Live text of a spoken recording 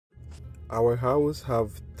Our house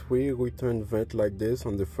have 3 return vents like this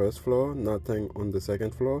on the first floor, nothing on the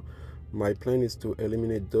second floor. My plan is to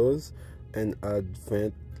eliminate those and add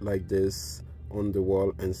vent like this on the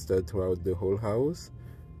wall instead throughout the whole house.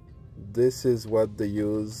 This is what they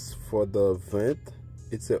use for the vent.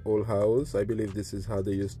 It's an old house. I believe this is how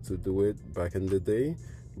they used to do it back in the day.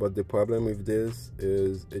 But the problem with this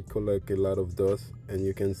is it collects a lot of dust, and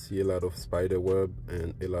you can see a lot of spider web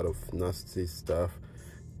and a lot of nasty stuff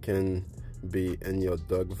can be in your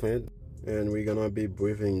duct vent, and we're gonna be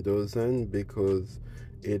breathing those in because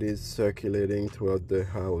it is circulating throughout the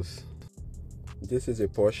house. This is a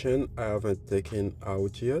portion I haven't taken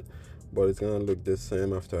out yet, but it's gonna look the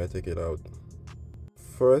same after I take it out.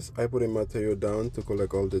 First, I put a material down to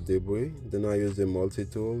collect all the debris. Then I use a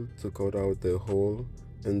multi-tool to cut out the hole,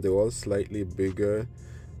 and they're all slightly bigger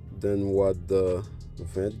than what the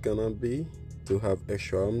vent gonna be to have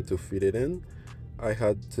extra room to fit it in. I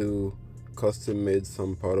had to custom made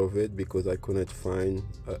some part of it because I couldn't find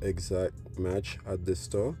an exact match at the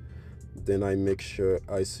store. Then I make sure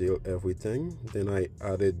I seal everything. Then I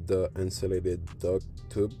added the insulated duct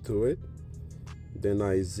tube to it. Then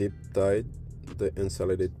I zip tied the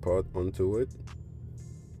insulated part onto it.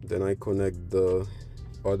 Then I connect the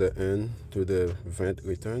other end to the vent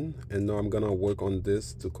return, and now I'm gonna work on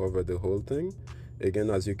this to cover the whole thing. Again,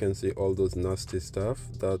 as you can see, all those nasty stuff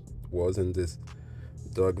that was in this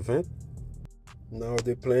duct vent. Now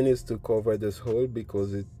the plan is to cover this hole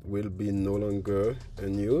because it will be no longer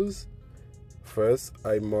in use. First,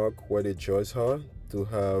 I mark where the joists are to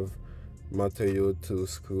have material to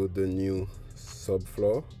screw the new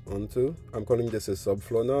subfloor onto. I'm calling this a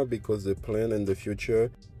subfloor now because the plan in the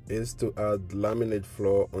future is to add laminate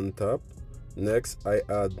floor on top. Next, I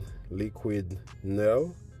add liquid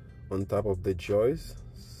nail on top of the joist,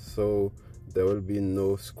 so there will be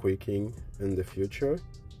no squeaking in the future.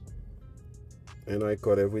 And I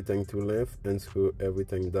cut everything to length and screw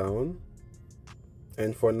everything down.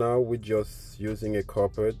 And for now, we're just using a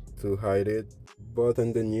carpet to hide it, but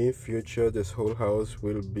in the near future this whole house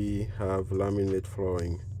will have laminate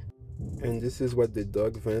flooring. And this is what the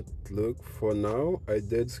duct vent look for now. I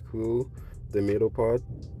did screw the middle part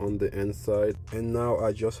on the inside, and now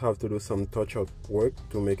I just have to do some touch-up work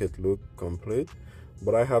to make it look complete.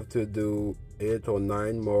 But I have to do 8 or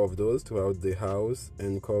 9 more of those throughout the house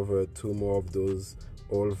and cover 2 more of those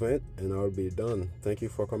old vent, and I'll be done. Thank you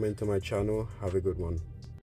for coming to my channel. Have a good one.